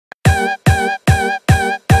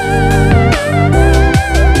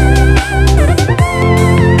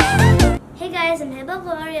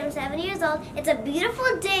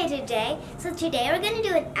So today we're going to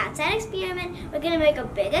do an outside experiment. We're going to make a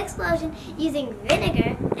big explosion using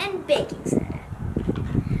vinegar and baking soda.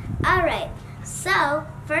 Alright, so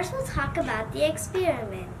first we'll talk about the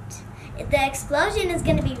experiment. The explosion is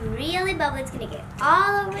going to be really bubbly. It's going to get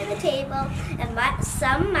all over the table, and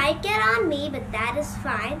some might get on me, but that is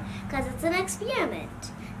fine because it's an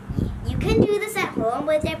experiment. You can do this at home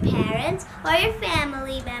with your parents or your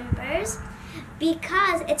family members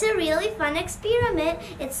because it's a really fun experiment.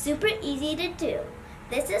 It's super easy to do.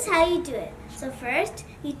 This is how you do it. So first,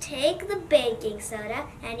 you take the baking soda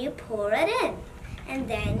and you pour it in. And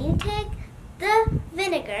then you take the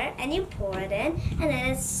vinegar and you pour it in, and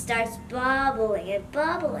then it starts bubbling and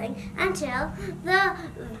bubbling until the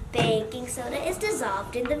baking soda is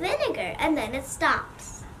dissolved in the vinegar, and then it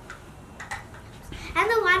stops. And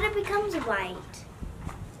the water becomes white.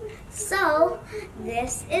 So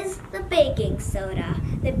this is the baking soda.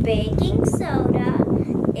 The baking soda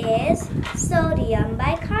is sodium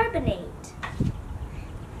bicarbonate.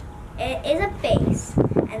 It is a base.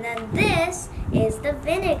 And then this is the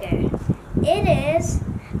vinegar. It is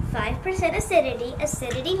 5% acidity.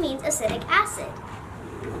 Acidity means acidic acid.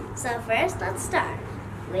 So first, let's start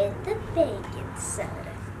with the baking soda.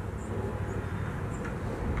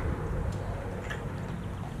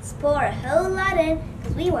 Let's pour a whole lot in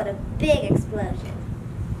because we want a big explosion.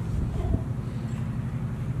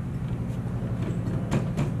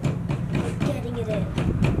 Getting it in.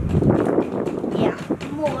 Yeah,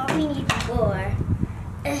 more. We need more.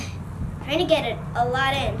 Trying to get it a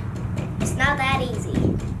lot in. It's not that easy.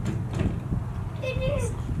 Get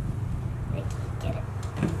it.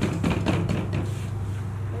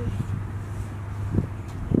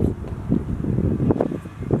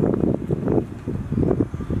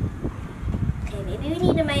 Okay, maybe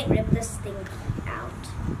we might rip this thing out.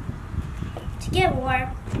 To get more,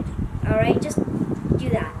 alright, just do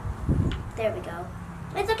that. There we go.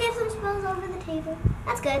 It's okay if some spills over the table.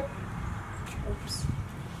 That's good. Oops.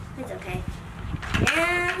 It's okay.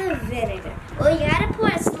 Now the vinegar. Well, you gotta pour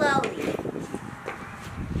it slowly.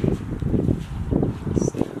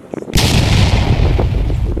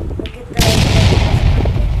 Look at those.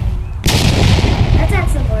 Let's add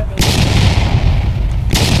some more vinegar.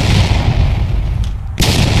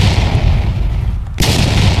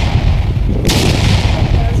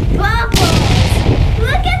 Those bubbles!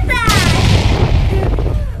 Look at that!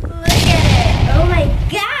 Look at it! Oh my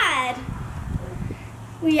God!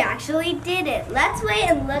 We actually did it. Let's wait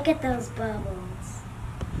and look at those bubbles.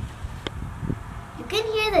 You can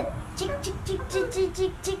hear the chick, chick, chick, chick, chick,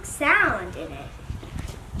 chick, chick sound in it.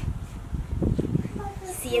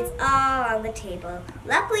 See, it's all on the table.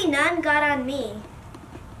 Luckily, none got on me.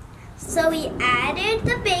 So we added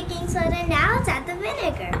the baking soda. Now let's add the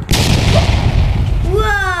vinegar.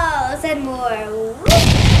 Whoa! Let's add more. Whoop.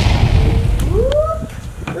 Whoop.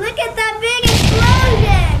 Look at that big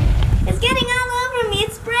explosion! It's getting all over me.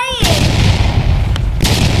 It's spraying.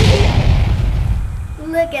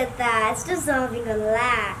 Look at that. It's dissolving a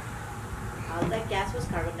lot. All that gas was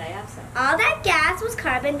carbon dioxide. All that gas was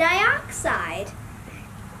carbon dioxide.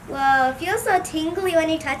 Whoa, it feels so tingly when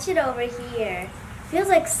you touch it over here. It feels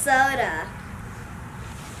like soda.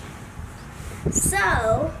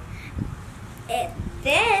 So,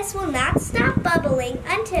 this will not stop bubbling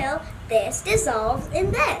until this dissolves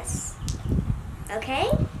in this.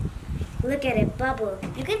 Okay? Look at it bubble.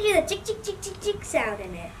 You can hear the chick, chick, chick, chick, chick sound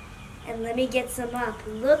in it. And let me get some up.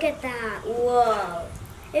 Look at that. Whoa.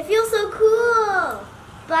 It feels so cool.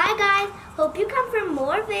 Bye, guys. Hope you come for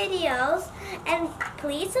more videos. And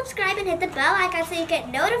please subscribe and hit the bell icon so you get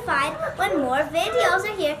notified when more videos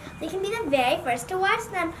are here so you can be the very first to watch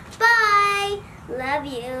them. Bye. Love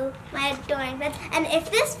you, my adoring friends. And if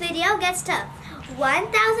this video gets to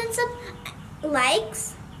 1,000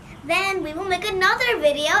 likes, then we will make another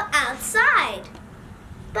video outside.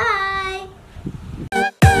 Bye!